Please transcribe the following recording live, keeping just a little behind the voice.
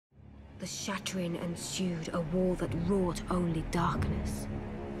The shattering ensued, a war that wrought only darkness.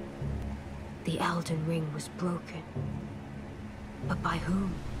 The Elden Ring was broken. But by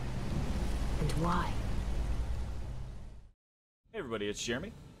whom? And why? Hey everybody, it's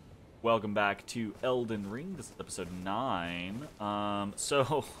Jeremy. Welcome back to Elden Ring. This is episode 9.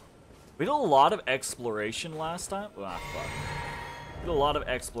 So we did a lot of exploration last time. Fuck. We did a lot of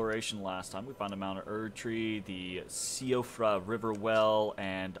exploration last time. We found a Mount Erd tree, the Siofra River well,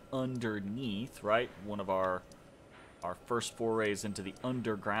 and underneath, right? One of our first forays into the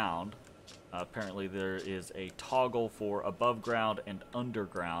underground. Apparently there is a toggle for above ground and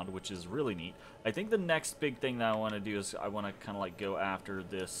underground, which is really neat. I think the next big thing that I want to do is I want to kind of like go after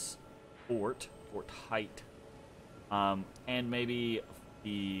this Fort Height, and maybe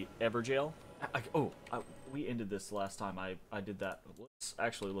the Everjail. We ended this last time. I did that. Let's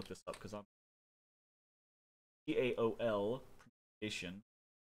actually look this up because I'm Gaol pronunciation.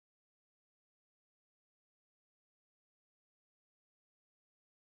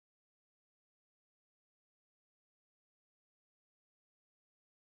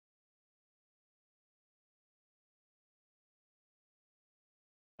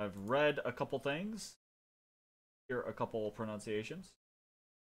 I've read a couple things. Here are a couple pronunciations.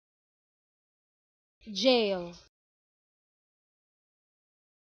 Jail.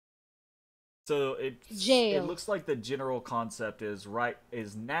 So it looks like the general concept is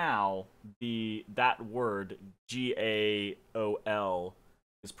now that word Gaol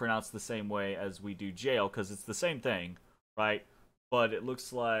is pronounced the same way as we do jail because it's the same thing, right? But it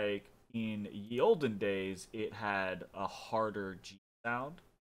looks like in ye olden days it had a harder G sound.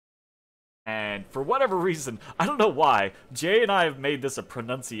 And for whatever reason, I don't know why, Jay and I have made this a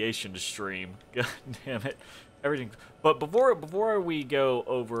pronunciation stream. God damn it. Everything. But before we go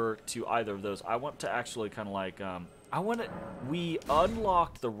over to either of those, I want to actually kind of like we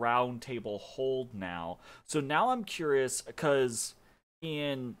unlocked the round table hold now. So now I'm curious because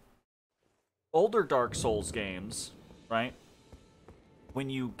in older Dark Souls games, right? When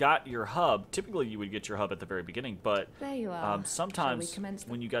you got your hub, typically you would get your hub at the very beginning, but There you are. sometimes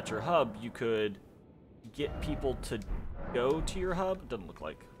when you got your hub, you could get people to go to your hub. Doesn't look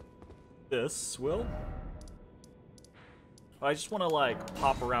like this will. I just want to like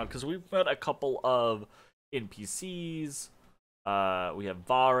pop around because we've met a couple of NPCs. We have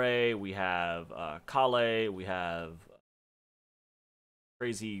Vare, we have Kale, we have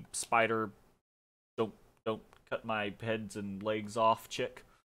crazy spider. Don't cut my heads and legs off chick.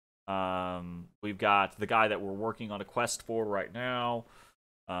 We've got the guy that we're working on a quest for right now.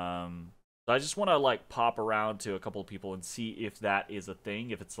 So I just want to like pop around to a couple of people and see if that is a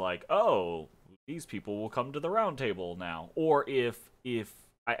thing. If it's like, oh, these people will come to the round table now, or if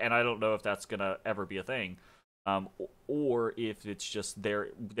and I don't know if that's gonna ever be a thing, or if it's just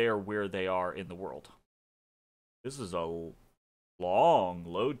they're where they are in the world. This is a long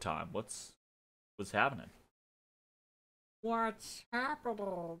load time. What's happening? What's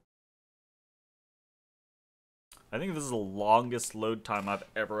happening? I think this is the longest load time I've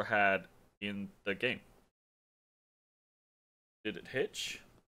ever had in the game. Did it hitch?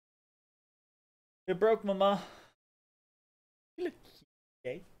 It broke, Mama. You look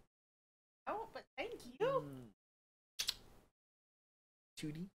cute, Oh, but thank you.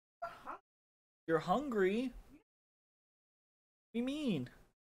 Tootie. You're hungry? What do you mean?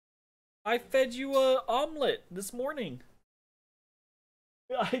 I fed you a omelet this morning.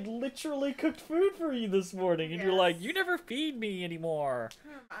 I literally cooked food for you this morning, and you're like, you never feed me anymore.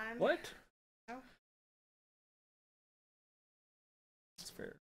 What? No. That's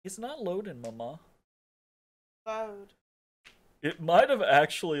fair. It's not loading, Mama. Load. It might have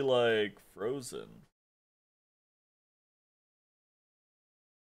actually, like, frozen.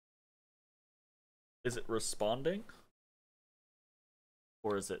 Is it responding?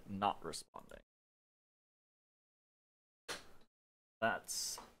 Or is it not responding?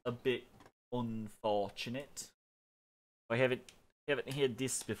 That's a bit unfortunate. I haven't had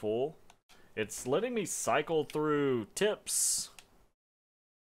this before. It's letting me cycle through tips.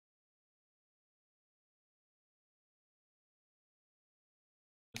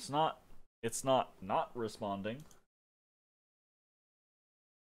 It's not responding.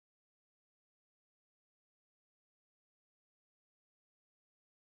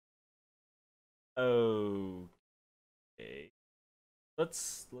 Okay.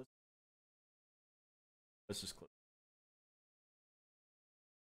 Let's just click.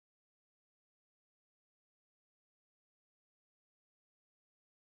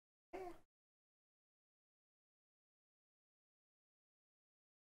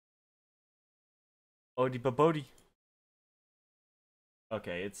 Odie babody.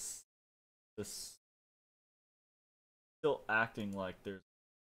 Okay, it's this still acting like there's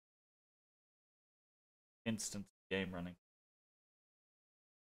instance game running.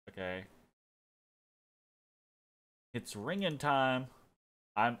 Okay. It's ringing time.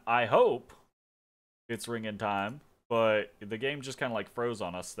 I hope it's ringing time, but the game just kind of like froze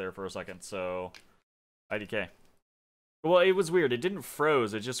on us there for a second, so IDK. Well, it was weird. It didn't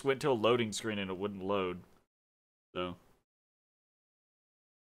froze. It just went to a loading screen and it wouldn't load. So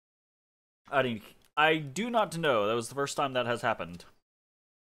I do not know. That was the first time that has happened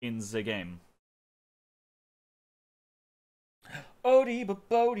in the game. Odie but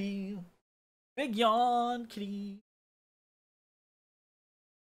Bodie. Big yawn, kitty.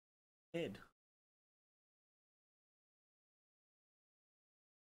 Kid.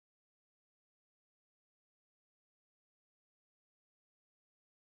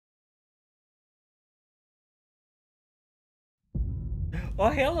 Oh,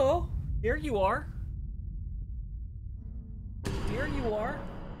 hello. Here you are. Here you are.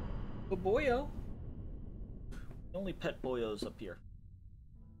 The boyo. The only pet boyos up here.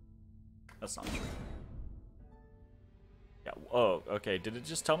 That's not true. Yeah. Oh, okay. Did it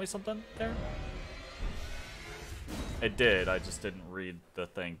just tell me something there? It did. I just didn't read the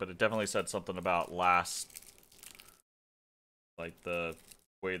thing, but it definitely said something about last, like the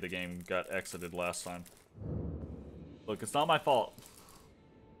way the game got exited last time. Look, it's not my fault.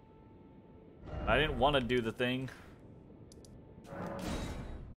 I didn't want to do the thing.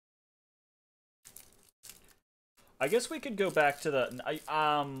 I guess we could go back to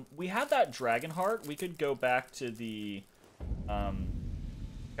the we had that dragon heart. We could go back to the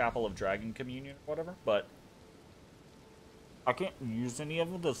Chapel of Dragon Communion or whatever, but I can't use any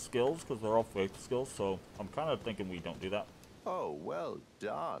of the skills because they're all fake skills, so I'm kind of thinking we don't do that. Oh, well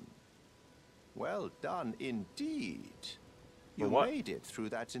done. Well done indeed. For You what? made it through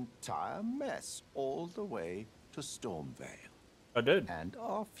that entire mess all the way to Stormvale. I did. And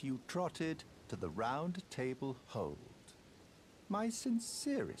off you trotted to the Round Table Hold. My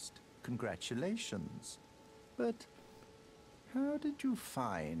sincerest congratulations. But how did you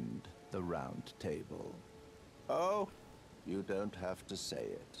find the Round Table? Oh, you don't have to say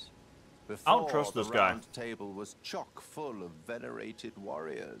it. Before, I don't trust this the guy. Round Table was chock full of venerated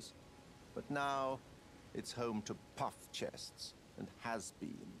warriors. But now it's home to puff chests and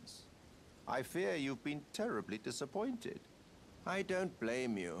has-beens. I fear you've been terribly disappointed. I don't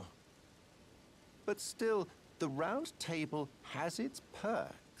blame you. But still, the Round Table has its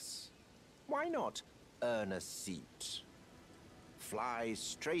perks. Why not earn a seat? Fly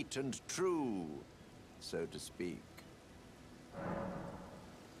straight and true, so to speak.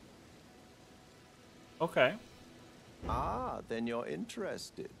 Okay. Ah, then you're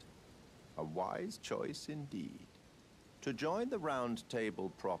interested. A wise choice indeed. To join the Round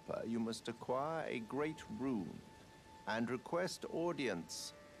Table proper, you must acquire a great rune and request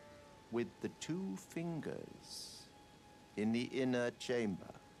audience with the two fingers in the inner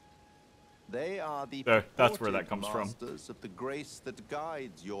chamber. They are the That's where that purported comes from. masters of the grace that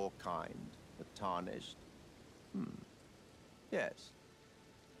guides your kind, the Tarnished. Yes.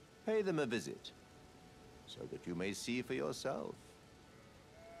 Pay them a visit, so that you may see for yourself.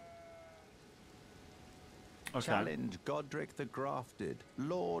 Okay. Challenge Godric the Grafted,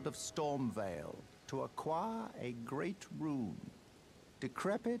 Lord of Stormvale, to acquire a great rune.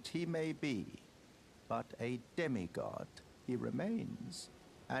 Decrepit he may be, but a demigod he remains.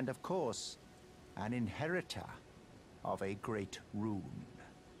 And of course, an inheritor of a great rune.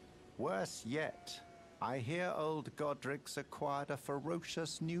 Worse yet, I hear old Godric's acquired a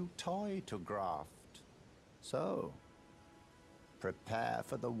ferocious new toy to graft. So, prepare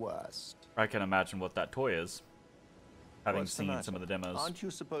for the worst. I can imagine what that toy is, having What's the seen matter? some of the demos. Aren't you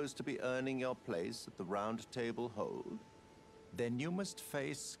supposed to be earning your place at the Round Table Hold? Then you must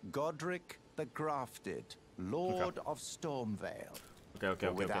face Godric the Grafted, Lord of Stormvale. Okay.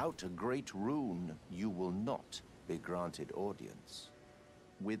 For without a great rune, you will not be granted audience.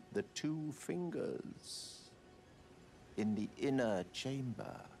 With the two fingers in the inner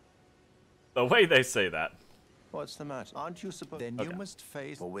chamber. The way they say that. What's the matter? Aren't you supposed? Then Okay. you must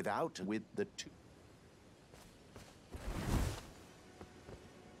face. For without with the two.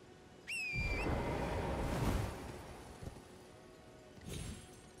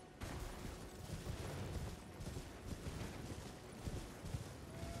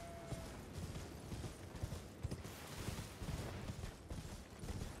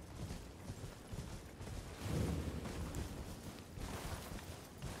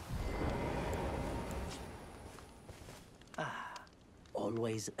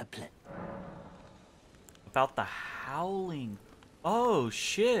 Always a pleasure. About the howling. Oh,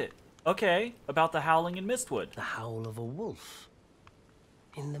 shit. Okay, about the howling in Mistwood. The howl of a wolf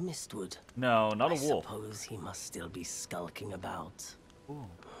in the Mistwood. No, not a I wolf. suppose he must still be skulking about. Ooh.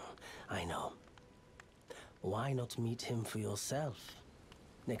 I know. Why not meet him for yourself?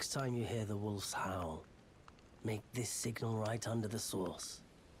 Next time you hear the wolf's howl, make this signal right under the source.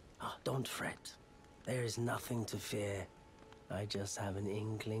 Ah, don't fret. There is nothing to fear. I just have an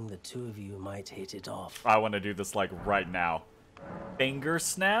inkling the two of you might hit it off. I want to do this like right now. Finger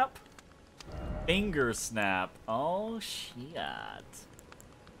snap? Finger snap. Oh, shit.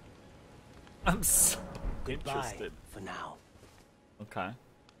 I'm so Goodbye interested. for now. Okay.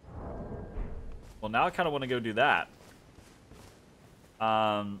 Well, now I kind of want to go do that.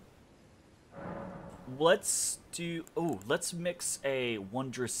 Let's do... Oh, let's mix a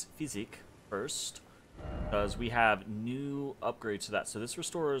Wondrous Physic first. Because we have new upgrades to that. So this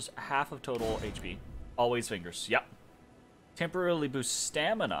restores half of total HP. Always fingers. Yep. Temporarily boosts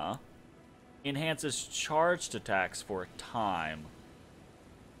stamina. Enhances charged attacks for a time.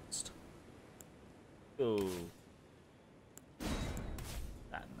 Oh.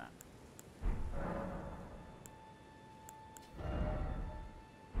 That and that.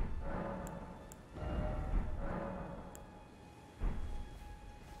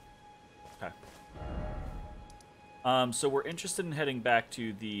 Okay. So we're interested in heading back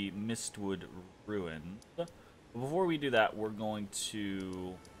to the Mistwood Ruins. Before we do that, we're going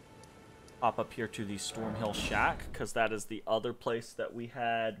to pop up here to the Stormhill Shack, because that is the other place that we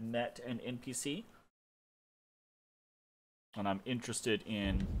had met an NPC. And I'm interested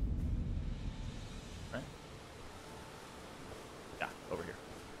in... Right? Yeah, over here.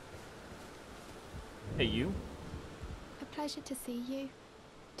 Hey, you. A pleasure to see you.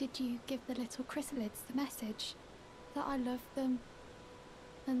 Did you give the little chrysalids the message? That I love them,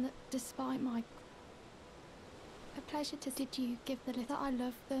 and that despite my... A pleasure to... Did you give the little... That I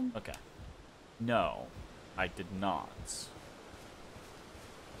love them? Okay. No, I did not.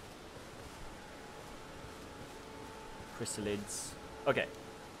 Chrysalids. Okay.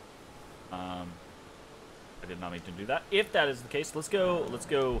 I did not mean to do that. If that is the case, let's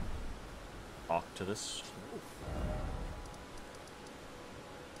go talk to this.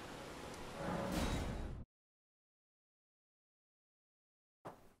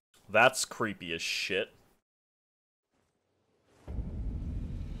 That's creepy as shit.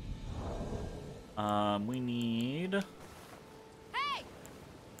 We need... Hey!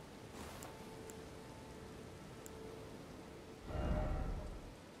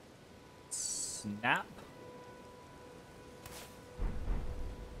 Snap.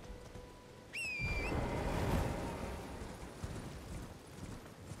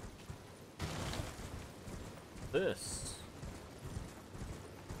 This.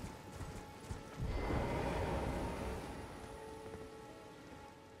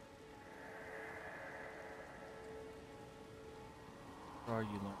 Where are you,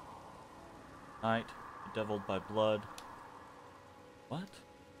 Lord? Night, bedeviled by blood. What?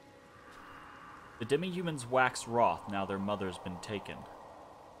 The demi-humans wax wroth now their mother's been taken.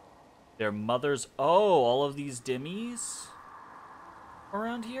 Their mother's... Oh, all of these demis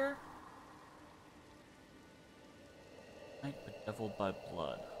around here? Night bedeviled by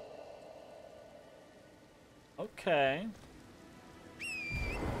blood. Okay.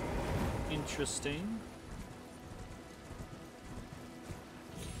 Interesting.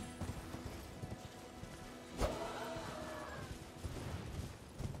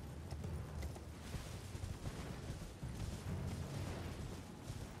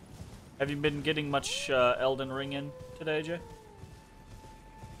 Have you been getting much Elden Ring in today, Jay?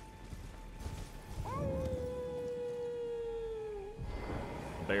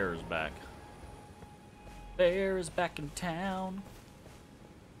 Bear's back. Bear is back in town.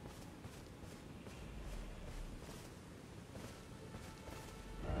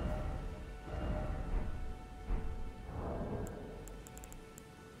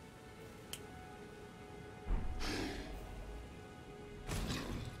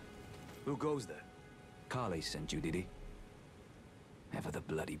 Who goes there? Carly sent you, did he? Ever the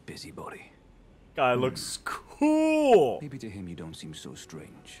bloody busybody. Guy looks cool. Maybe to him you don't seem so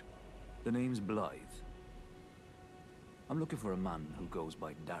strange. The name's Blythe. I'm looking for a man who goes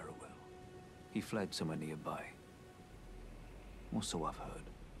by Darrowell. He fled somewhere nearby. Or so I've heard.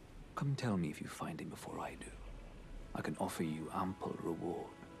 Come tell me if you find him before I do. I can offer you ample reward.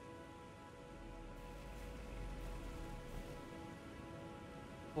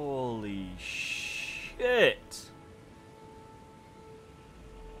 Holy shit.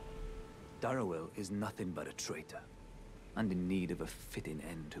 Darrowell is nothing but a traitor, and in need of a fitting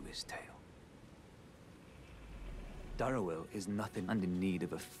end to his tale. Darrowell is nothing and in need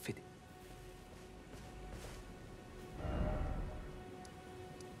of a fitting.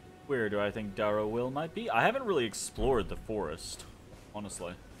 Where do I think Darrowell might be? I haven't really explored the forest,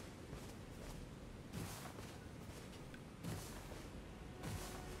 honestly.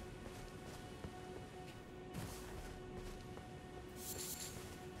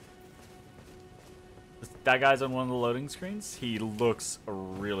 That guy's on one of the loading screens. He looks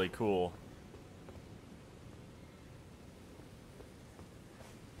really cool.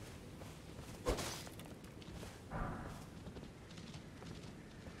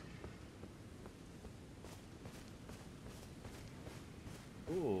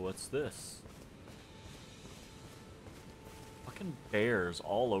 Ooh, what's this? Fucking bears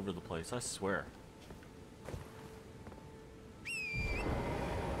all over the place, I swear.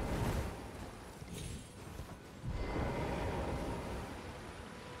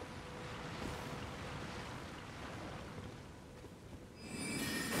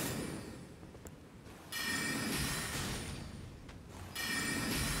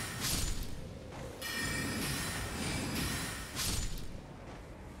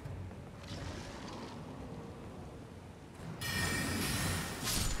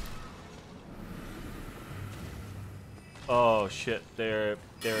 Oh shit, they're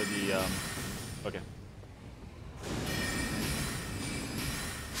the okay.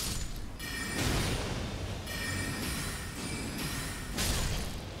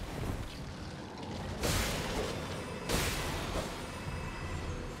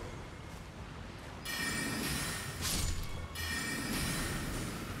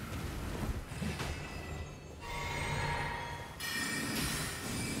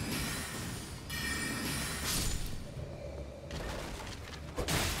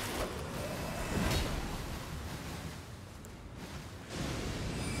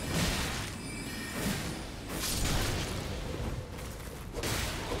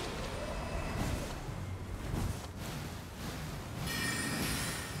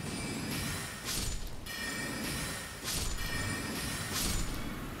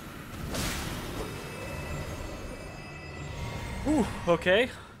 Ooh, okay.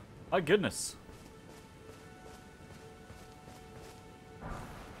 My goodness.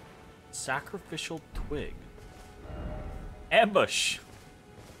 Sacrificial twig. Ambush.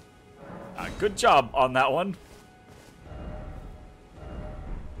 Good job on that one.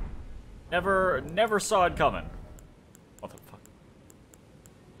 Never saw it coming. What the fuck?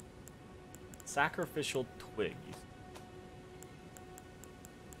 Sacrificial twig.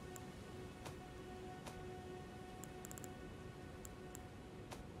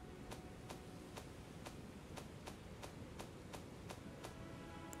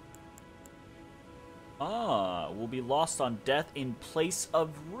 Ah, will be lost on death in place of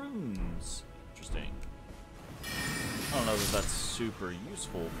runes. Interesting. I don't know that that's super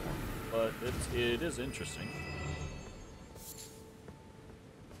useful, but it is interesting.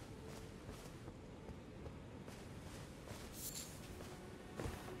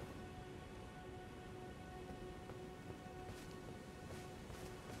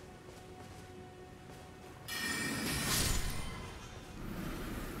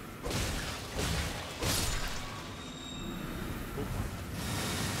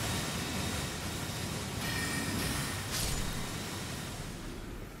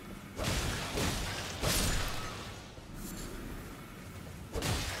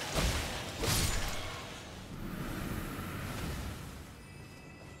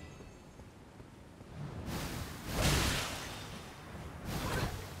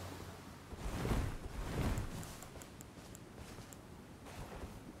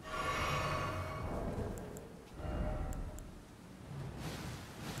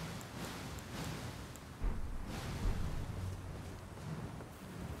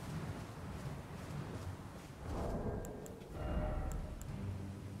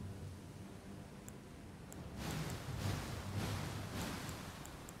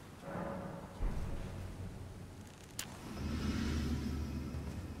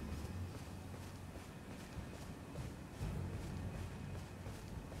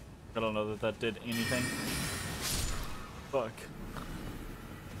 I don't know that that did anything. Fuck.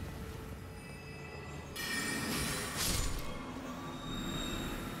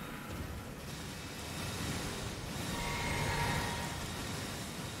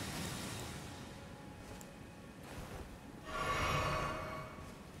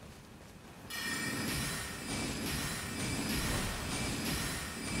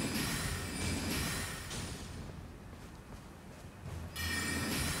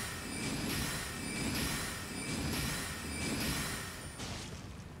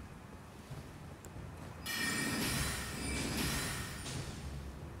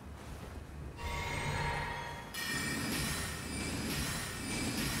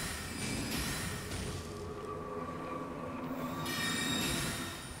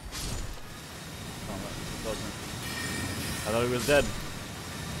 thought he was dead.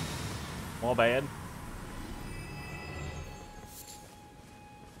 My bad.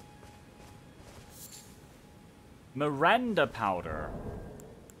 Miranda powder.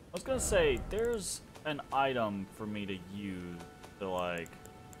 I was gonna say, there's an item for me to use to, like,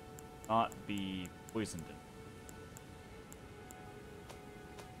 not be poisoned in.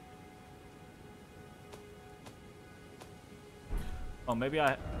 Oh, maybe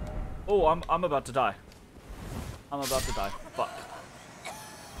I... Oh, I'm about to die. I'm about to die. Fuck.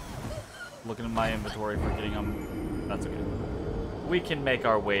 Looking at my inventory, forgetting I'm... That's okay. We can make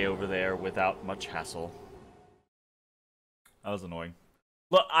our way over there without much hassle. That was annoying.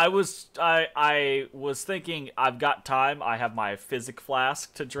 Look, I was thinking I've got time. I have my physic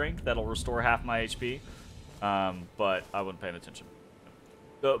flask to drink that'll restore half my HP. But I wasn't paying attention.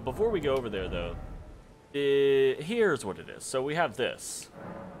 Before we go over there, though, here's what it is. So we have this.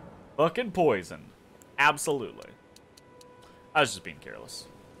 Fucking poison. Absolutely. I was just being careless.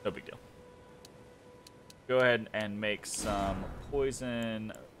 No big deal. Go ahead and make some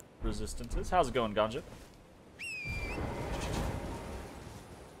poison resistances. How's it going, Ganja?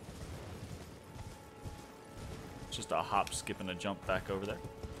 Just a hop, skip, and a jump back over there.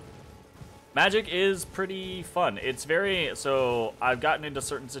 Magic is pretty fun. It's very... So, I've gotten into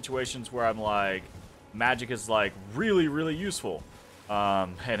certain situations where I'm like... Magic is, like, really, really useful.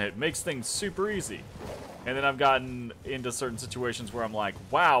 And it makes things super easy. And then I've gotten into certain situations where I'm like,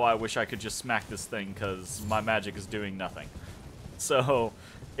 wow, I wish I could just smack this thing because my magic is doing nothing. So,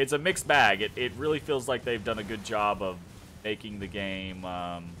 it's a mixed bag. It really feels like they've done a good job of making the game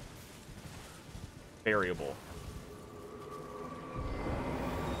variable.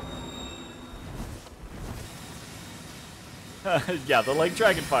 Yeah, the Lake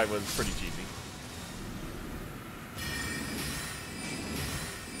Dragon fight was pretty cheesy.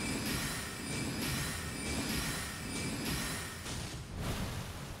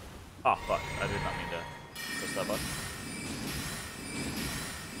 Oh, fuck. I did not mean to push that button.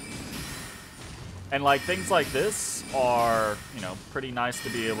 And, like, things like this are, you know, pretty nice to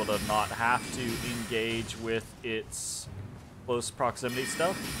be able to not have to engage with its close proximity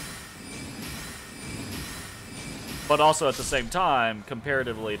stuff. But also, at the same time,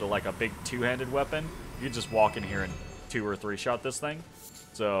 comparatively to, like, a big two-handed weapon, you just walk in here and 2 or 3 shot this thing.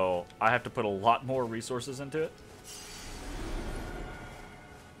 So, I have to put a lot more resources into it.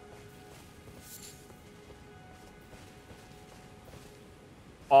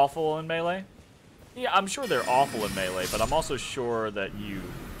 Awful in melee? Yeah, I'm sure they're awful in melee, but I'm also sure that you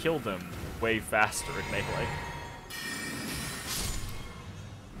kill them way faster in melee.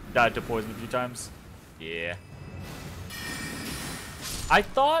 Died to poison a few times? Yeah. I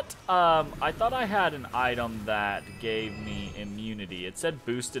thought I had an item that gave me immunity. It said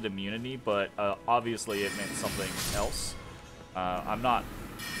boosted immunity, but obviously it meant something else. I'm not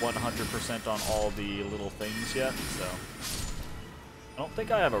 100% on all the little things yet, so... I don't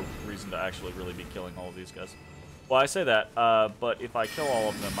think I have a reason to actually really be killing all of these guys. Well, I say that, but if I kill all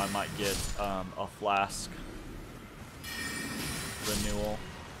of them, I might get a flask renewal.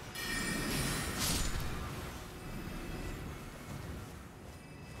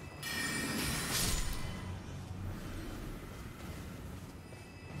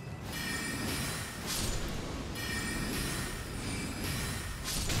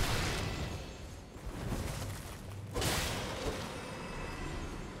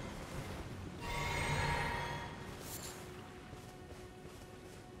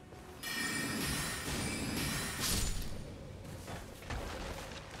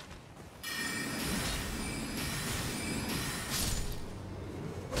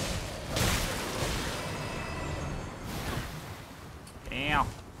 Ow.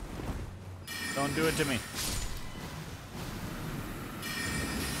 Don't do it to me.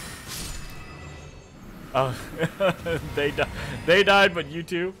 Oh, they died, but you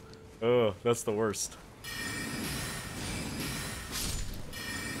too? Oh, that's the worst.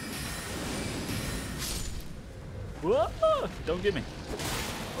 Whoa! Don't get me.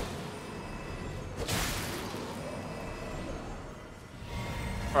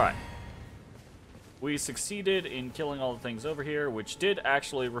 Alright. We succeeded in killing all the things over here, which did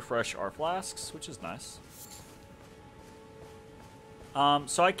actually refresh our flasks, which is nice.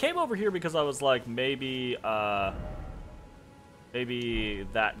 So I came over here because I was like, maybe that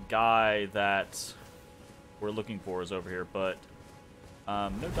guy that we're looking for is over here, but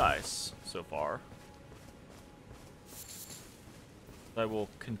no dice so far. I will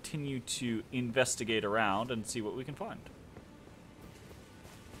continue to investigate around and see what we can find.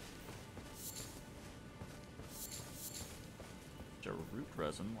 Root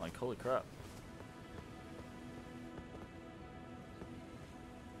resin, like holy crap.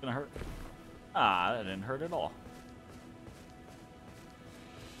 Gonna hurt? Ah, that didn't hurt at all.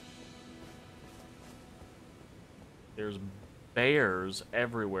 There's bears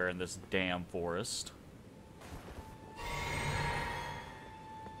everywhere in this damn forest.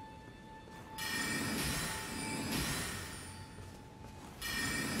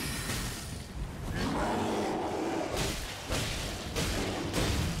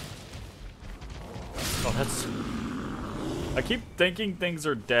 Oh, that's... I keep thinking things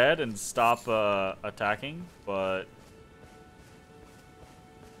are dead and stop attacking, but...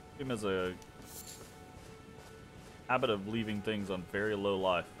 Him has a habit of leaving things on very low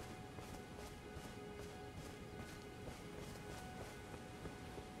life.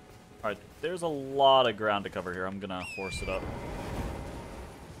 Alright, there's a lot of ground to cover here. I'm gonna horse it up.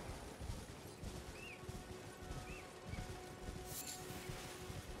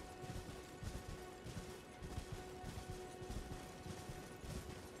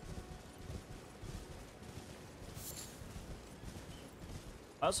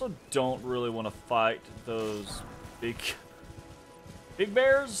 I also don't really want to fight those big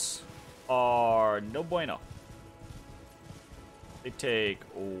bears. Are no bueno. They take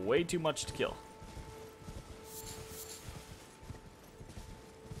way too much to kill.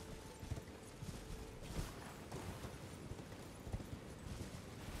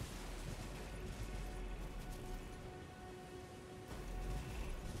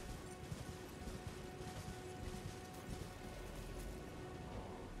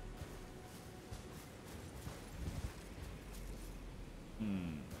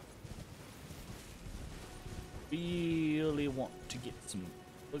 Really want to get some.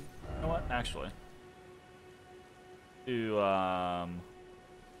 You know what? Actually, to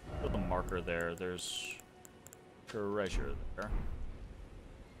put the marker there. There's treasure there.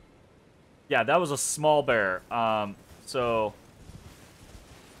 Yeah, that was a small bear. So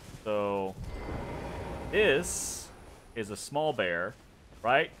this is a small bear,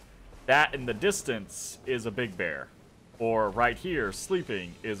 right? That in the distance is a big bear, or right here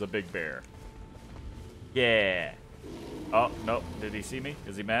sleeping is a big bear. Yeah. Oh, no. Did he see me?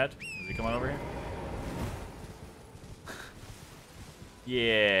 Is he mad? Is he coming over here?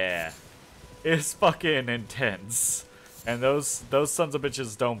 Yeah. It's fucking intense. And those sons of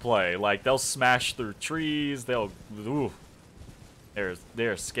bitches don't play. Like, they'll smash through trees. They'll... Ooh.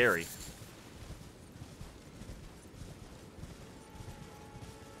 They're scary.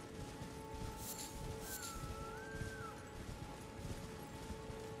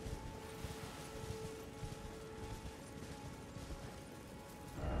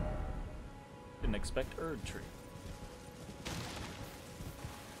 Didn't expect Erd Tree.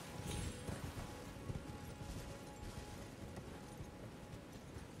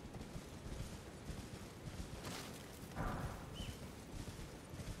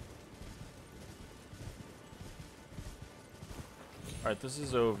 Alright, this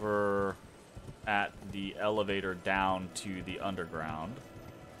is over at the elevator down to the underground.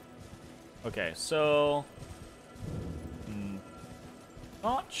 Okay, so...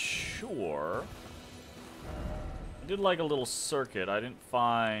 not sure. I did like a little circuit. I didn't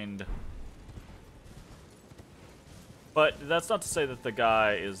find... But that's not to say that the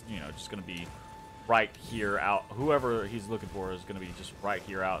guy is, you know, just going to be right here out. Whoever he's looking for is going to be just right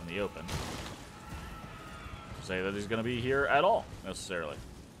here out in the open. To say that he's going to be here at all, necessarily.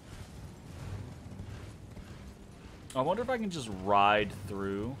 I wonder if I can just ride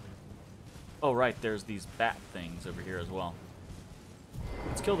through. Oh, right, there's these bat things over here as well.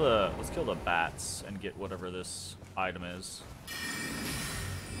 Let's kill the bats and get whatever this item is.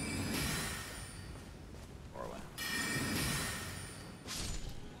 Far away.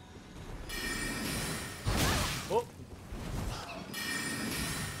 Oh!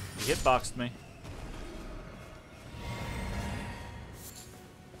 He hitboxed me.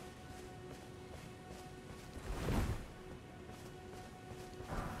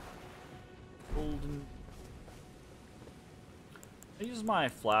 Golden. I use my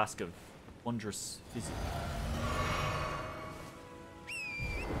flask of wondrous fizzy.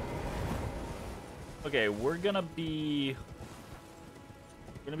 Okay, we're gonna be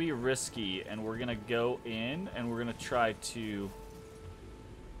risky, and we're gonna go in, and we're gonna try to.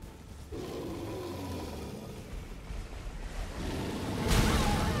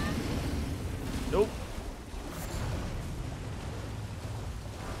 Nope.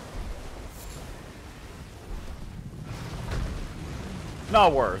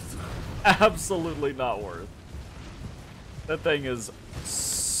 Not worth. Absolutely not worth. That thing is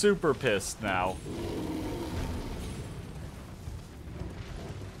super pissed now.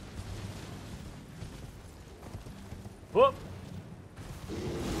 Whoop.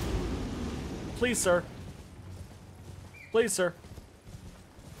 Please, sir. Please, sir.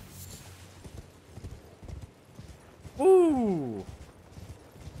 Woo!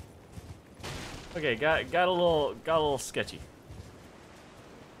 Okay, got a little sketchy.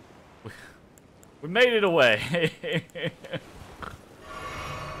 We made it away.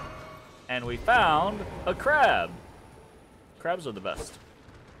 And we found a crab. Crabs are the best.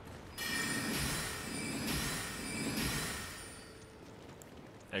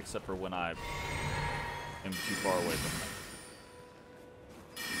 Except for when I am too far away from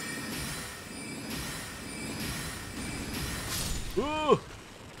them. Ooh!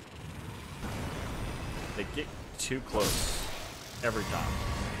 They get too close every time.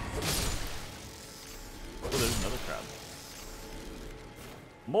 Oh, there's another crab.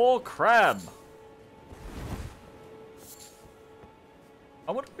 More crab!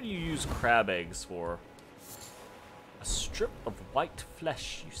 I wonder what you use crab eggs for. A strip of white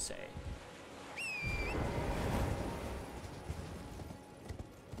flesh, you say?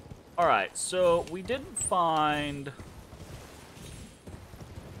 Alright, so we didn't find...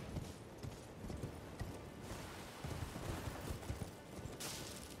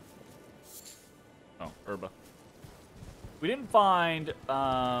 Oh, Herba. We didn't find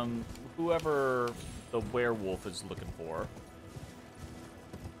whoever the werewolf is looking for.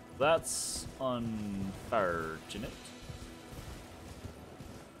 That's unfortunate.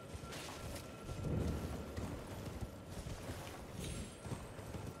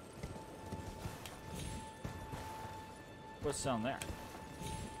 What's down there?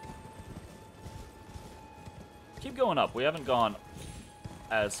 Keep going up. We haven't gone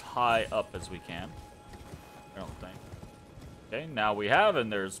as high up as we can. I don't think. Okay, now we have,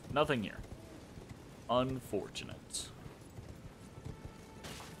 and there's nothing here. Unfortunate.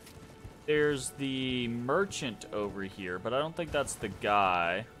 There's the merchant over here, but I don't think that's the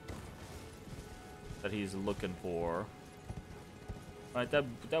guy that he's looking for. Right, that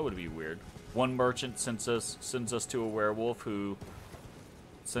would be weird. One merchant sends us to a werewolf who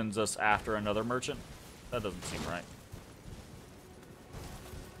sends us after another merchant. That doesn't seem right.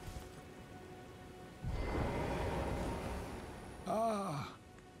 Ah.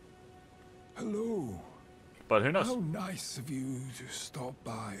 Hello. But who knows? How nice of you to stop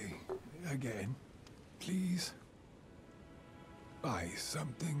by again. Please. Buy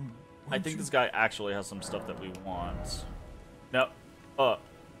something. I think this guy actually has some stuff that we want. No.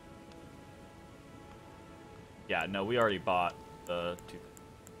 Yeah, no, we already bought the two.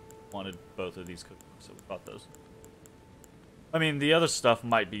 Wanted both of these cookbooks, so we bought those. I mean, the other stuff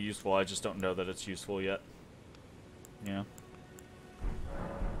might be useful. I just don't know that it's useful yet. Yeah.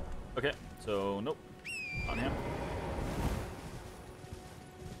 Okay, so nope. On him.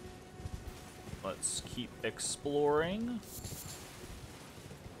 Let's keep exploring.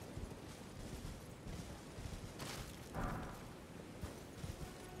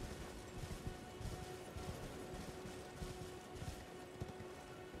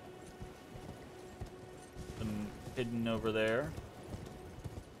 Some hidden over there.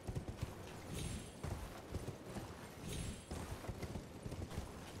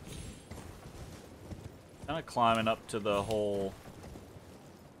 Kind of climbing up to the whole...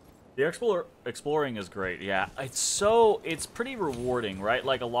 The exploring is great, yeah. It's pretty rewarding, right?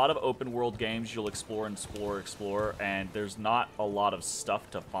 Like a lot of open world games, you'll explore and explore, and there's not a lot of stuff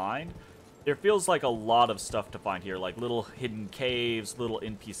to find. There feels like a lot of stuff to find here, like little hidden caves, little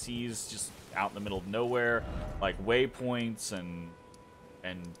NPCs just out in the middle of nowhere, like waypoints and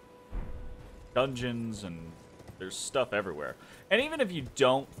dungeons, and there's stuff everywhere. And even if you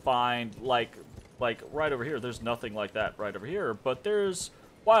don't find like right over here, there's nothing like that right over here, but there's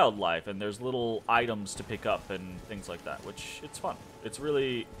wildlife and there's little items to pick up and things like that, which it's fun. It's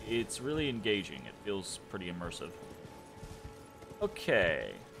really engaging. It feels pretty immersive.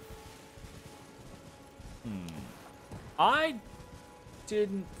 Okay. I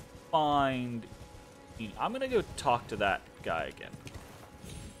didn't find... I'm gonna go talk to that guy again.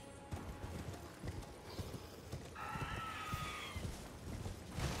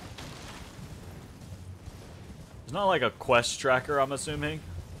 It's not like a quest tracker, I'm assuming.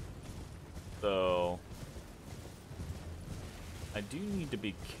 So... I do need to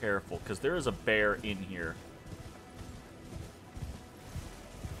be careful, because there is a bear in here.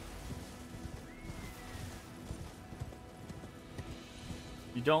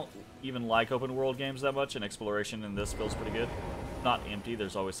 You don't even like open world games that much, and exploration in this feels pretty good. Not empty,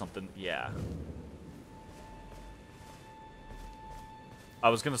 there's always something... Yeah. I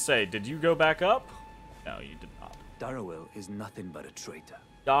was gonna say, did you go back up? No, you did not. Darrowell is nothing but a traitor.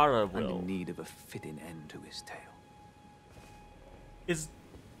 Darrowell. And in need of a fitting end to his tale. Is...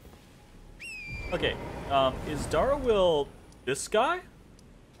 Okay, is Darrowil this guy?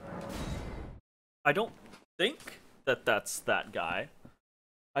 I don't think that that's that guy.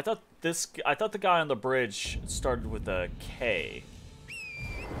 I thought the guy on the bridge started with a K.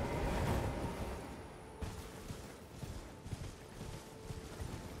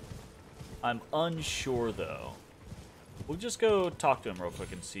 I'm unsure though. We'll just go talk to him real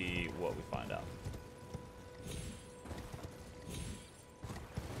quick and see what we find out.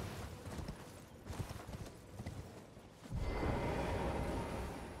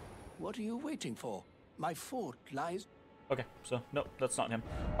 What are you waiting for? My fort lies... Okay, so nope, that's not him.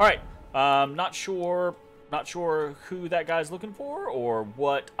 All right, not sure who that guy's looking for or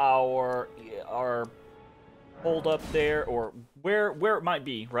what our hold up there or where it might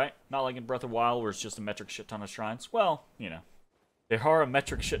be, right? Not like in Breath of the Wild where it's just a metric shit ton of shrines. Well, you know, there are a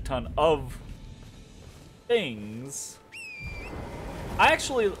metric shit ton of things. I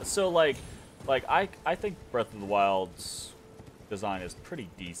actually I think Breath of the Wild's design is pretty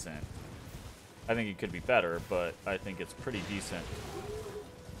decent. I think it could be better, but I think it's pretty decent.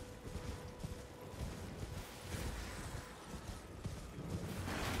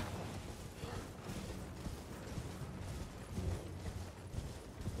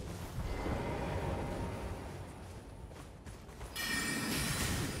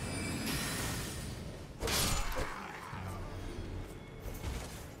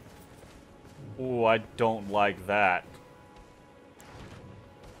 Ooh, I don't like that.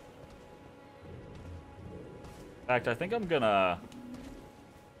 In fact, I think I'm gonna...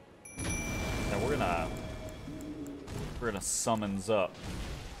 Yeah, we're gonna summons up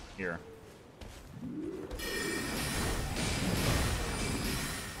here.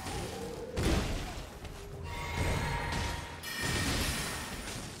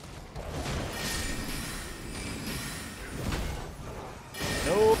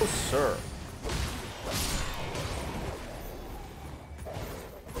 No, sir.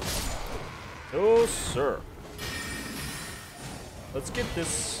 No, sir. Let's get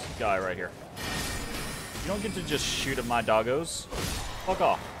this guy right here. You don't get to just shoot at my doggos. Fuck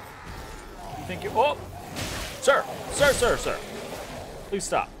off. You think you... Oh! Sir! Sir, sir, sir! Please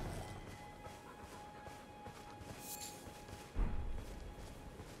stop.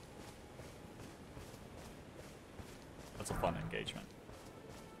 That's a fun engagement.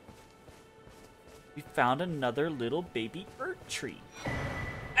 We found another little baby Urt tree.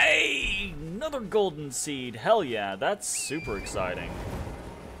 Hey! Another golden seed. Hell yeah, that's super exciting.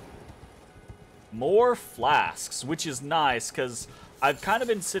 More flasks, which is nice, because I've kind of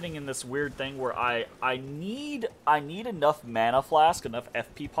been sitting in this weird thing where I need enough mana flask, enough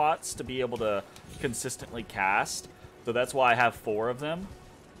FP pots to be able to consistently cast. So that's why I have 4 of them.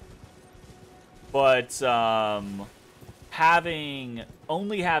 But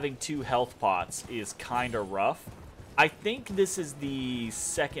only having 2 health pots is kind of rough. I think this is the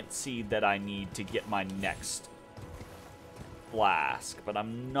second seed that I need to get my next flask, but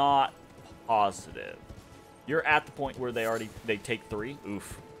I'm not positive. You're at the point where they take 3?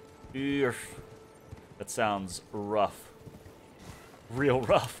 Oof. Oof. That sounds rough. Real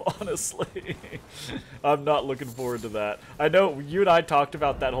rough, honestly. I'm not looking forward to that. I know you and I talked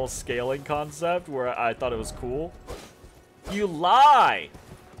about that whole scaling concept where I thought it was cool. You lie!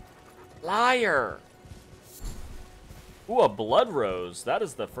 Liar! Ooh, a blood rose. That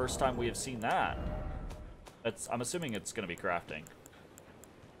is the first time we have seen that. I'm assuming it's going to be crafting.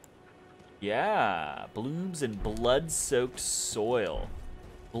 Yeah, blooms in blood-soaked soil.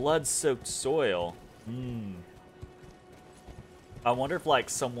 Blood-soaked soil. I wonder if, like,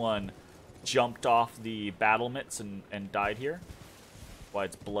 someone jumped off the battlements and died here. Why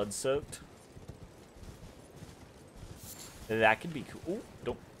it's blood-soaked. That could be cool.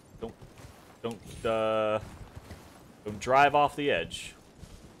 Ooh, don't drive off the edge.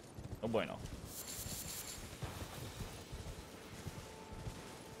 No bueno.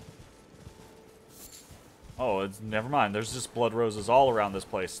 Oh, never mind. There's just blood roses all around this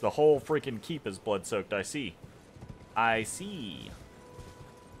place. The whole freaking keep is blood-soaked. I see. I see.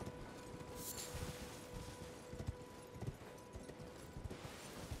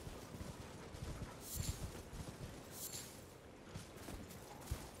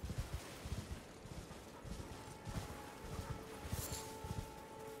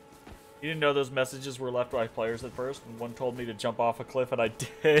 You didn't know those messages were left by players at first, and one told me to jump off a cliff, and I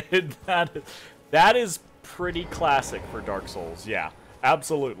did. That is pretty classic for Dark Souls. Yeah,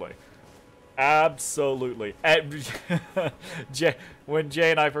 absolutely. Absolutely. And when Jay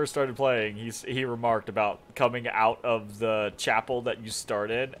and I first started playing, he remarked about coming out of the chapel that you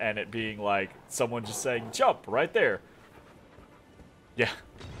started, and it being like someone just saying, jump, right there. Yeah.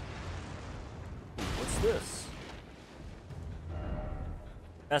 this?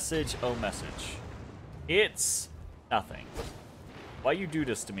 Message, oh message. It's nothing. Why you do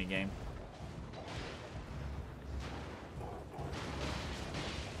this to me, game?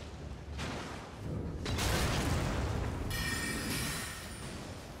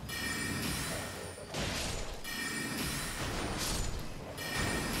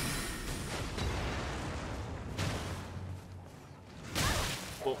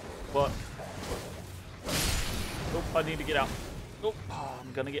 Oh, what? Nope, I need to get out. Nope, oh,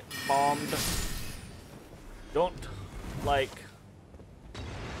 I'm gonna get bombed. Don't like.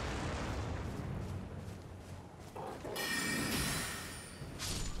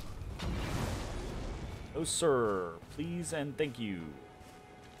 Oh, sir. Please and thank you.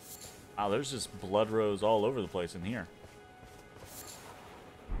 Wow, there's just blood rose all over the place in here.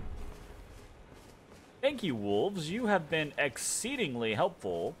 Thank you, wolves. You have been exceedingly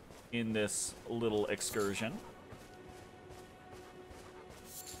helpful in this little excursion.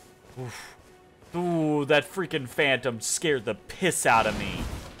 Oof. Ooh, that freaking phantom scared the piss out of me.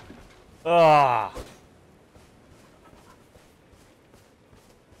 Ah.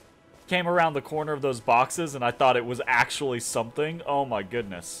 Came around the corner of those boxes and I thought it was actually something. Oh my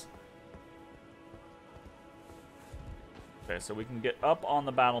goodness. Okay, so we can get up on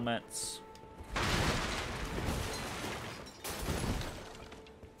the battlements.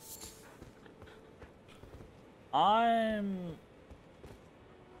 I'm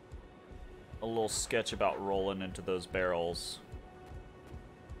a little sketch about rolling into those barrels.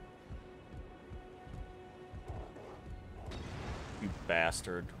 You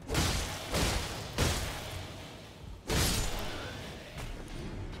bastard.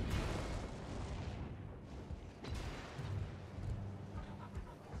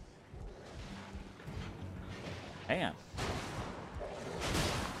 Man.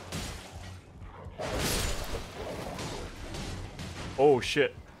 Oh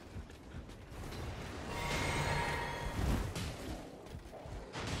shit.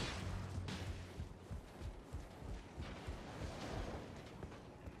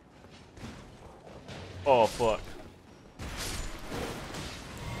 Oh fuck.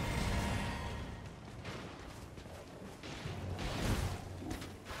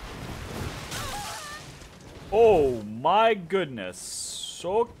 Oh my goodness.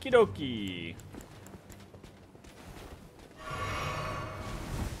 Okie dokie.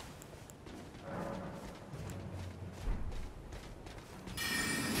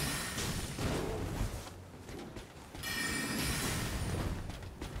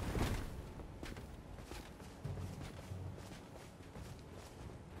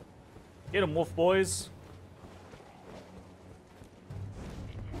 Get 'em, wolf boys.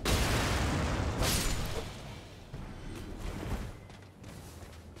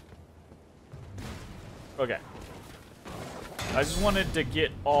 Okay. I just wanted to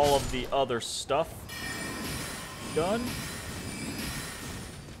get all of the other stuff done.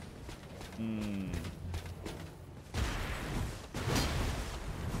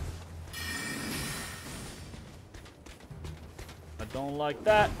 I don't like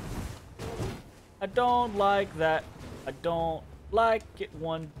that. I don't like that. I don't like it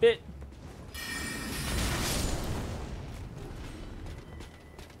one bit.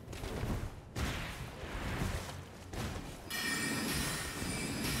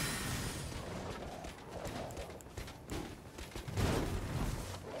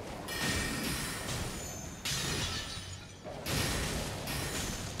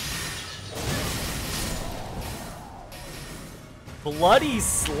 Bloody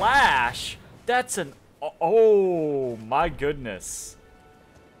slash. That's an... Oh, my goodness.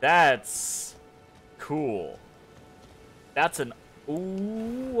 That's cool. That's an...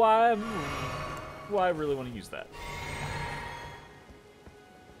 Ooh, I really want to use that.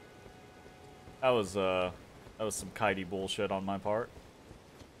 That was some kitey bullshit on my part.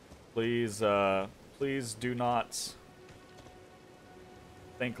 Please, please do not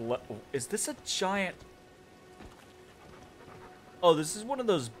think... Is this a giant... Oh, this is one of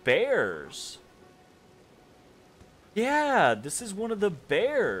those bears. Yeah, this is one of the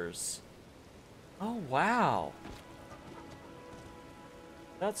bears. Oh, wow.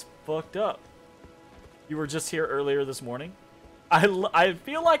 That's fucked up. You were just here earlier this morning? I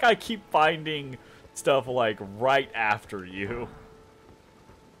feel like I keep finding stuff, like, right after you.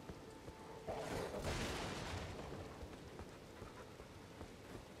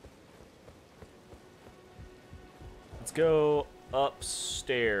 Let's go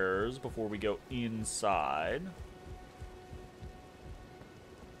upstairs before we go inside.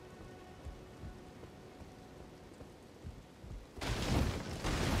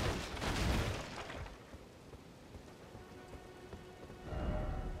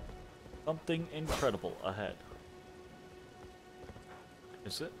 Something incredible ahead.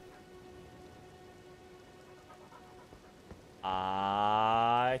 Is it?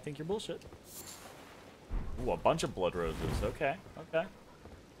 I think you're bullshit. Ooh, a bunch of blood roses. Okay, okay.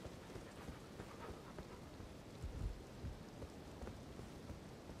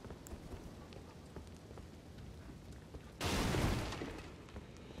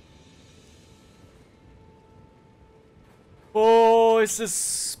 Oh, this is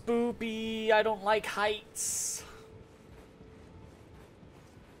spoopy. I don't like heights.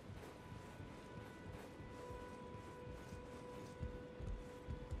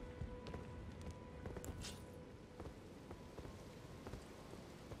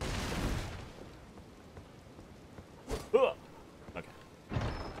 Okay.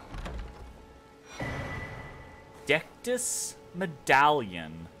 Dectus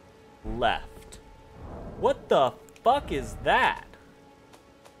medallion left. What the fuck is that?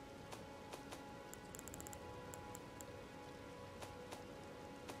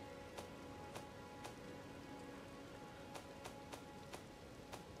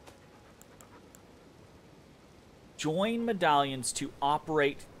 Join medallions to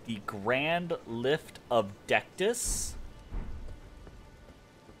operate the Grand Lift of Dectus.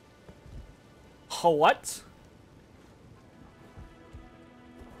 What?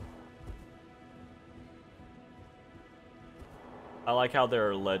 I like how there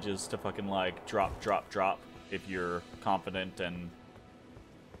are ledges to fucking like drop, drop, drop if you're confident and,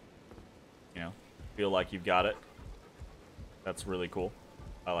 you know, feel like you've got it. That's really cool.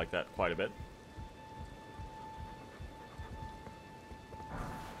 I like that quite a bit.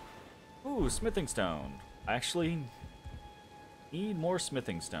 Ooh, smithing stone. I actually need more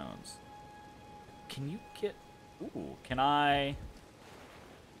smithing stones. Can you get... Ooh, can I...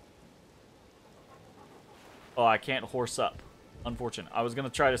 Oh, I can't horse up. Unfortunate. I was going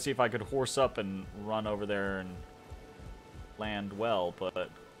to try to see if I could horse up and run over there and land well,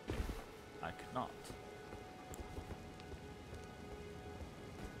 but I could not.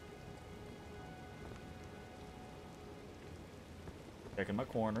 Checking my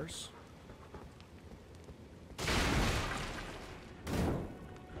corners.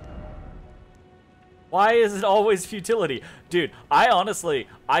 Why is it always futility? Dude,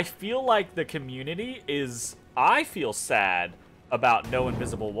 I feel like the community is... I feel sad about no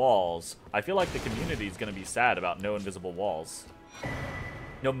invisible walls. I feel like the community is going to be sad about no invisible walls.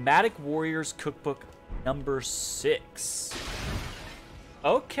 Nomadic Warriors Cookbook number 6.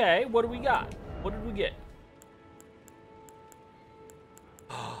 Okay, what do we got? What did we get?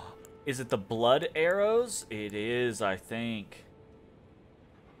 Is it the blood arrows? It is, I think.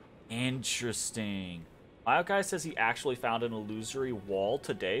 Interesting. Mayokai says he actually found an illusory wall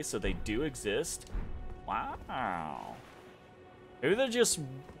today, so they do exist. Wow. Maybe they're just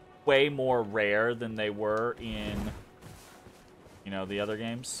way more rare than they were in, you know, the other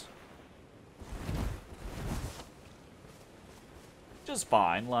games. Just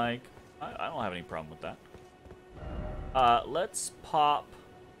fine, like, I don't have any problem with that. Let's pop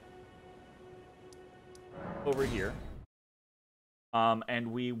over here.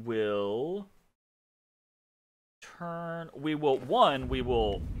 And we will turn, we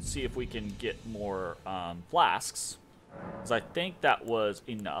will see if we can get more flasks, because I think that was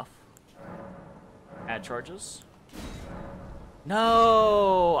enough. Add charges.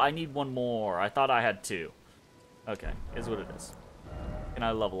 No, I need one more. I thought I had 2. Okay, is what it is. Can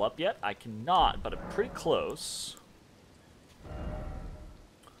I level up yet? I cannot, but I'm pretty close.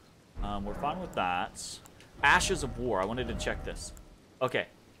 We're fine with that. Ashes of War. I wanted to check this. Okay,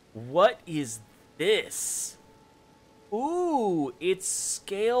 what is this? Ooh, it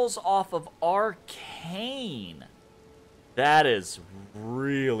scales off of Arcane. That is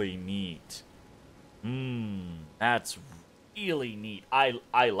really neat. That's really neat. I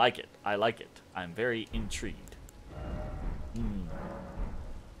like it. I like it. I'm very intrigued.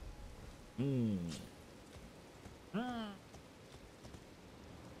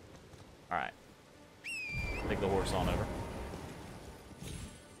 Alright. Take the horse on over.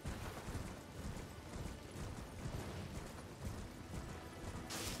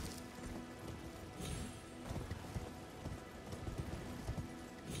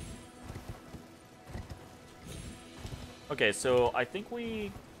 Okay, so I think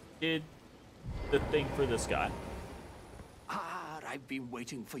we did the thing for this guy. Ah, I've been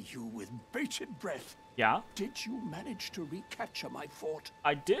waiting for you with bated breath. Yeah? Did you manage to recapture my fort?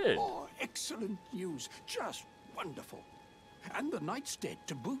 I did. Oh, excellent news. Just wonderful. And the knight's dead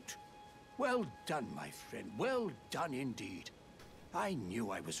to boot. Well done, my friend. Well done indeed. I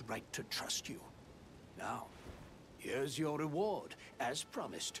knew I was right to trust you. Now, here's your reward, as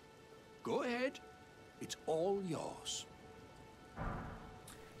promised. Go ahead. It's all yours.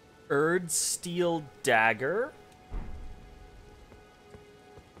 Erd steel dagger.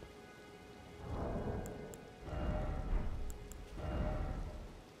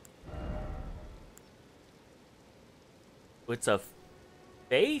 It's a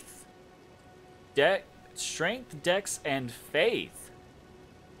faith, strength, dex, and faith.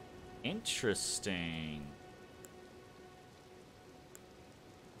 Interesting.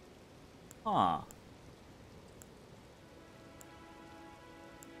 Huh.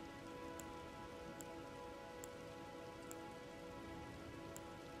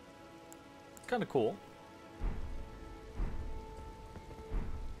 Kind of cool.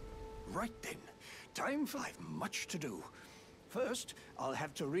 Right then. Time for I've much to do. First, I'll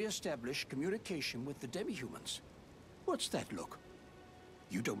have to re-establish communication with the demi-humans. What's that look?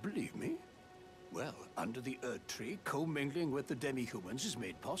 You don't believe me? Well, under the Erd Tree, commingling with the demi-humans is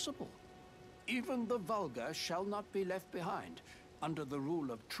made possible. Even the vulgar shall not be left behind, under the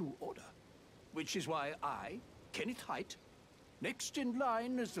rule of true order. Which is why I, Kenneth Height, next in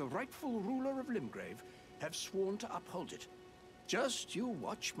line as the rightful ruler of Limgrave, have sworn to uphold it. Just you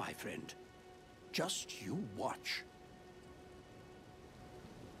watch, my friend. Just you watch.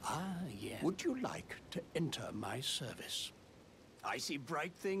 Ah, yes. Would you like to enter my service? I see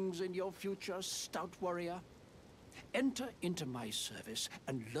bright things in your future, stout warrior. Enter into my service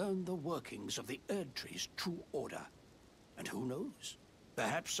and learn the workings of the Erd Tree's true order. And who knows?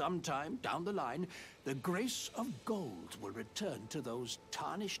 Perhaps sometime down the line, the grace of gold will return to those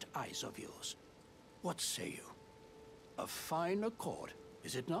tarnished eyes of yours. What say you? A fine accord,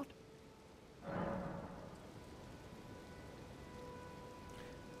 is it not?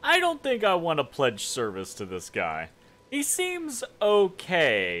 I don't think I want to pledge service to this guy. He seems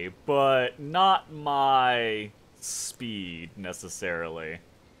okay, but not my speed, necessarily.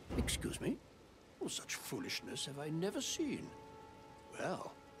 Excuse me? Oh, such foolishness have I never seen.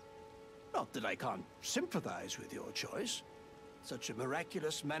 Well, not that I can't sympathize with your choice. Such a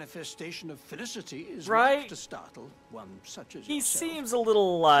miraculous manifestation of felicity is right? enough to startle one such as He yourself. seems a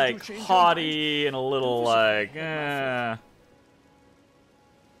little, like, haughty and a little, like,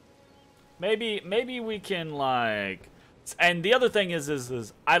 Maybe we can, like... And the other thing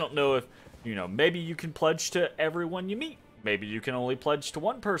is I don't know if, you know, maybe you can pledge to everyone you meet. Maybe you can only pledge to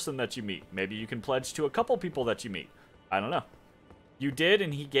one person that you meet. Maybe you can pledge to a couple people that you meet. I don't know. You did,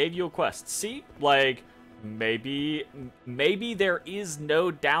 and he gave you a quest. See? Like, maybe there is no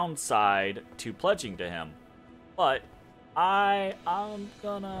downside to pledging to him. But I'm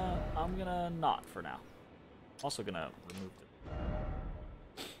gonna not for now. Also gonna remove it.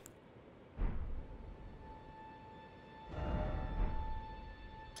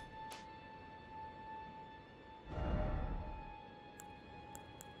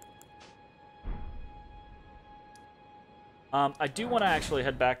 I do want to actually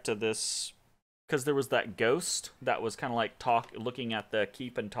head back to this, because there was that ghost that was kind of like looking at the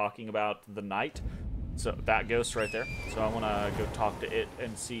keep and talking about the night. So that ghost right there. So I want to go talk to it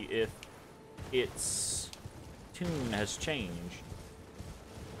and see if its tune has changed.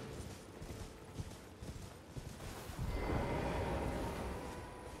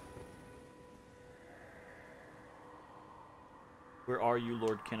 Where are you,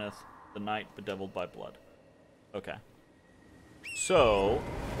 Lord Kenneth? The night bedeviled by blood. Okay. So,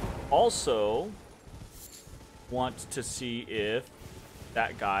 also want to see if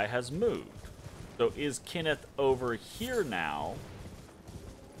that guy has moved. So is Kenneth over here now?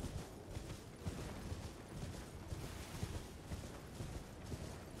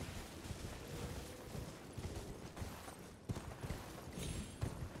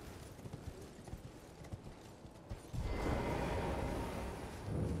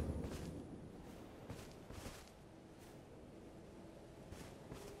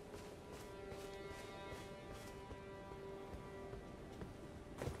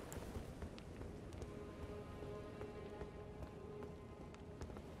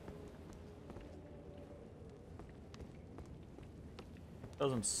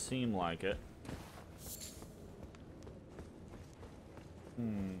 Doesn't seem like it.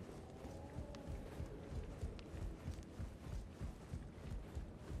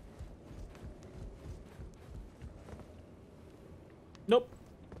 Nope.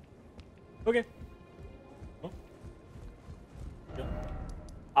 Okay. Oh. Yeah.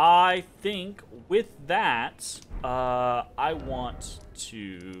 I think with that, I want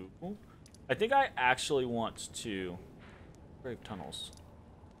to... I think I actually want to... Grave tunnels.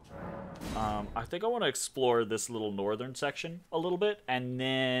 I think I want to explore this little northern section a little bit, and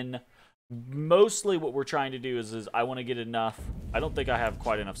then mostly what we're trying to do is I want to get enough. I don't think I have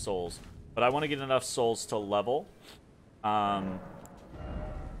quite enough souls, but I want to get enough souls to level.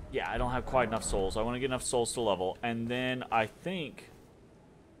 Yeah, I don't have quite enough souls. I want to get enough souls to level, and then I think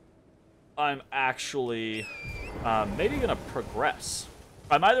I'm actually maybe gonna progress.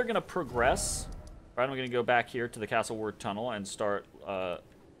 I'm either gonna progress, or I'm gonna go back here to the Castle Ward Tunnel and start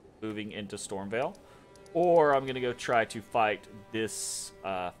moving into Stormvale, or I'm gonna go try to fight this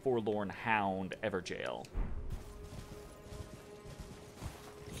Forlorn Hound Everjail.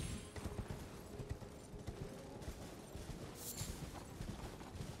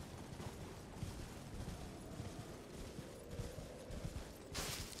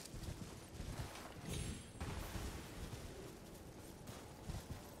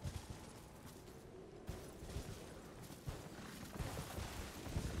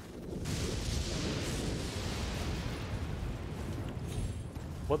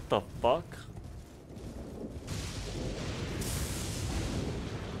 What the fuck?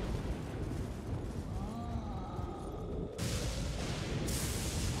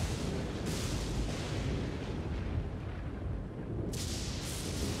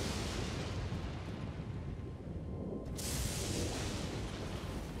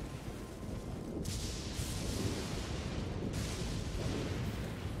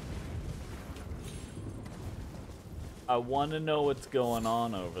 I want to know what's going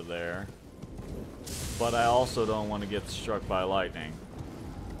on over there, but I also don't want to get struck by lightning.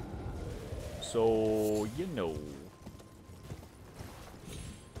 So, you know.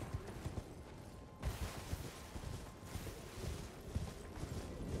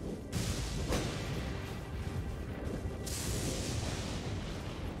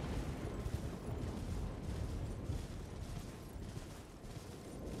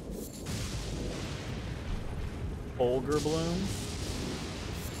 Olger Bloom.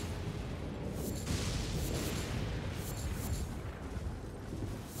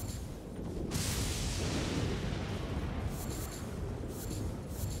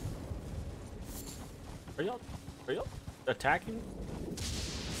 Are y'all attacking?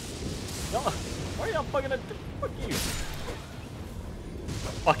 No, why are y'all fucking fuck you?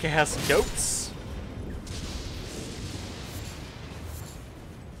 Fuck ass goats.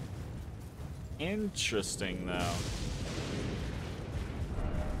 Interesting though.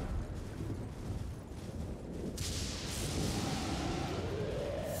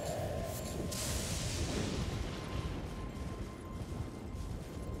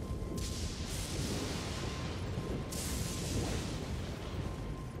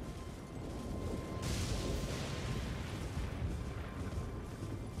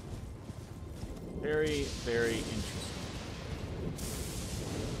 Very, very interesting.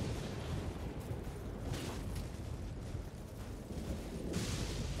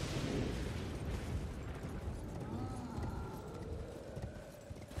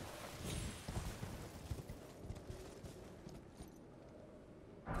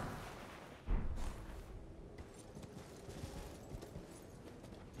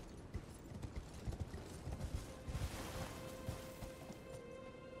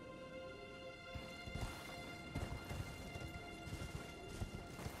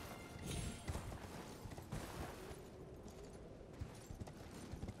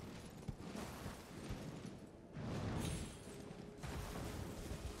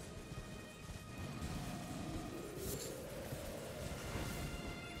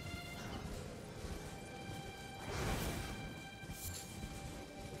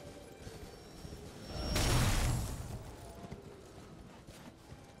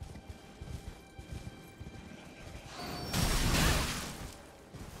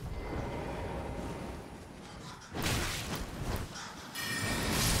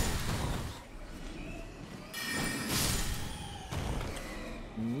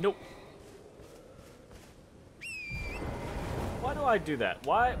 Nope. Why do I do that?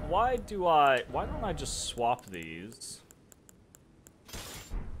 Why don't I just swap these?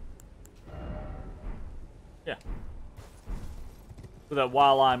 Yeah. So that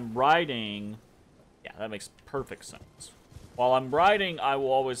while I'm riding, yeah, that makes perfect sense. While I'm riding, I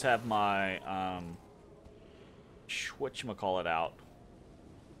will always have my whatchamacallit out.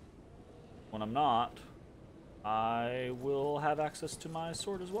 When I'm not, I will have access to my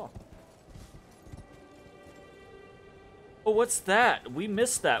sword as well. Oh, what's that? We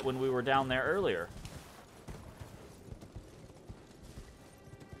missed that when we were down there earlier.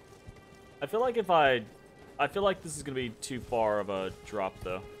 I feel like I feel like this is gonna be too far of a drop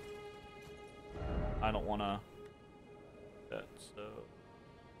though. I don't wanna that, so.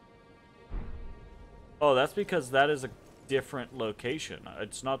 Oh, that's because that is a different location.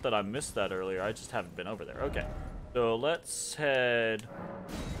 It's not that I missed that earlier. I just haven't been over there. Okay. So let's head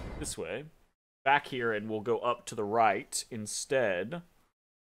this way. Back here, and we'll go up to the right instead.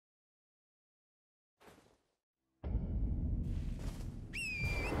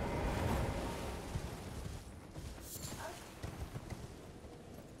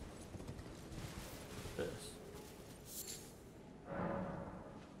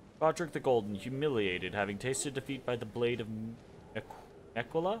 Roderick the Golden, humiliated, having tasted defeat by the blade of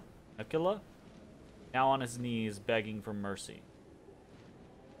Aquila, now on his knees, begging for mercy.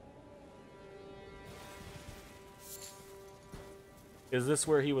 Is this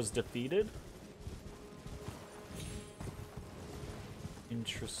where he was defeated?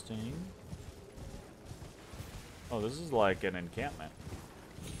 Interesting. Oh, this is like an encampment.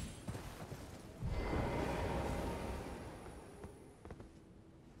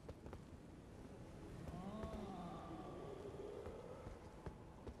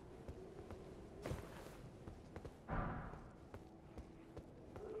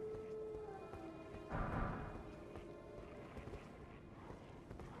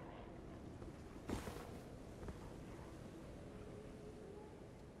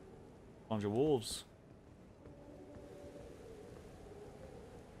 Bunch of wolves.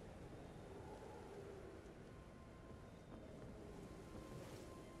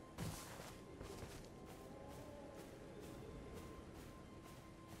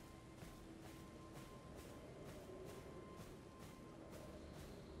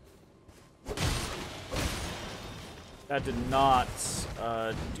 That did not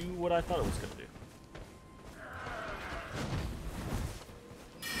do what I thought it was going to do.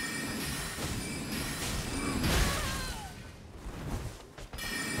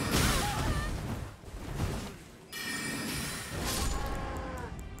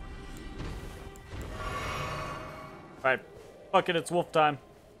 Alright, fuck it, it's wolf time.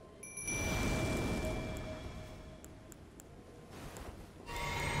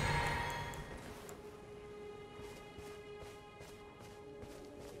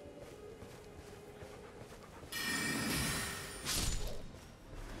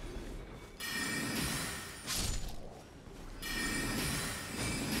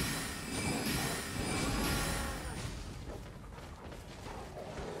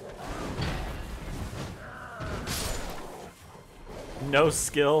 No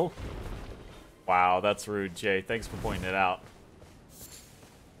skill? Wow, that's rude, Jay. Thanks for pointing it out.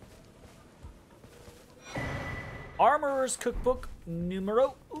 Armorer's Cookbook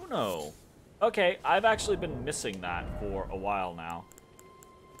numero uno. Okay, I've actually been missing that for a while now.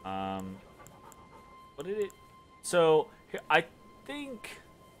 What did it... So, here, I think...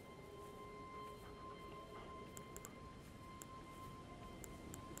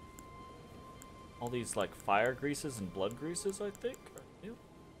 all these, like, fire greases and blood greases, I think, are new.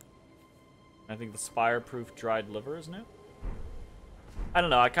 I think the fire-proof dried liver is new. I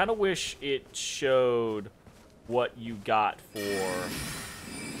don't know, I kind of wish it showed what you got for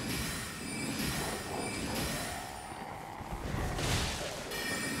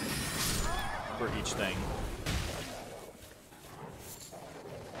each thing.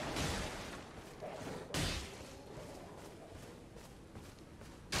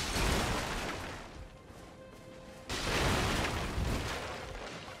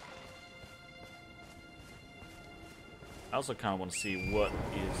 I also kind of want to see what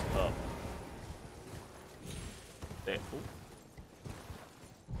is up there. Ooh.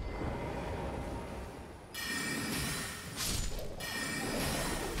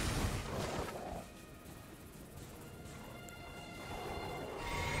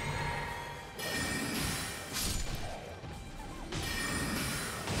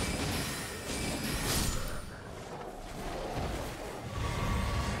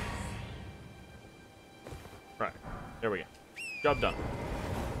 Right, there we go. Job done.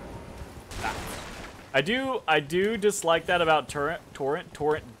 Ah. I do dislike that about Torrent.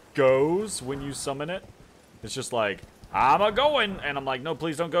 Torrent goes when you summon it. It's just like, I'm a-going, and I'm like, no,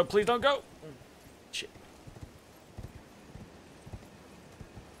 please don't go, please don't go. Shit.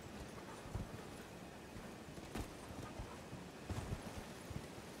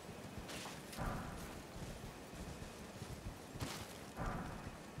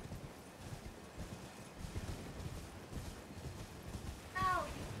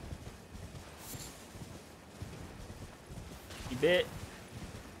 Bit.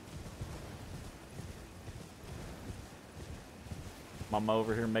 Mama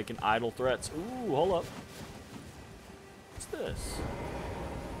over here making idle threats. Ooh, hold up. What's this?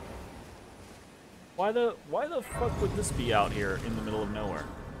 Why the fuck would this be out here in the middle of nowhere?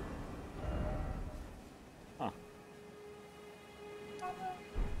 Huh.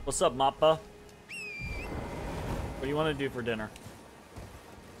 What's up, Mappa? What do you want to do for dinner?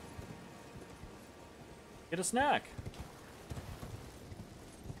 Get a snack.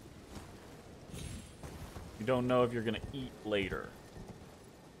 You don't know if you're gonna eat later.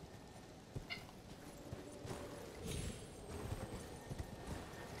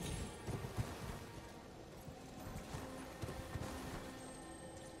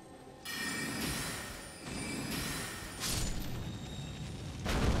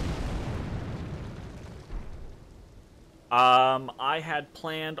 I had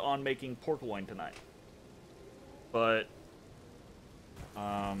planned on making pork loin tonight, but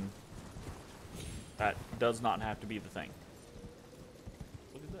that does not have to be the thing.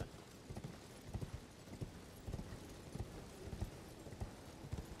 Look at that.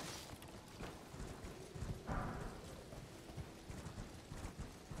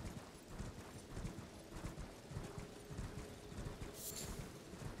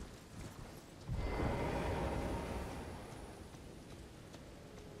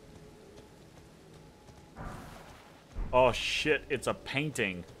 Oh shit, it's a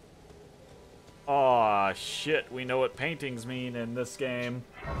painting. Oh shit, we know what paintings mean in this game.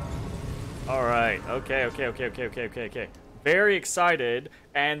 Alright, okay. Very excited,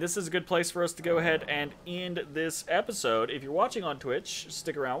 and this is a good place for us to go ahead and end this episode. If you're watching on Twitch,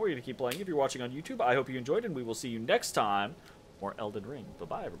 stick around, we're going to keep playing. If you're watching on YouTube, I hope you enjoyed, and we will see you next time. More Elden Ring.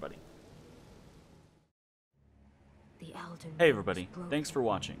 Bye-bye, everybody. Hey everybody, thanks for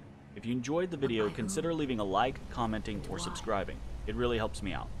watching. If you enjoyed the video, consider leaving a like, commenting, or subscribing. It really helps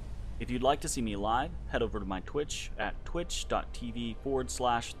me out. If you'd like to see me live, head over to my Twitch at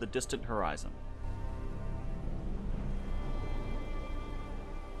twitch.tv/thedistanthorizon.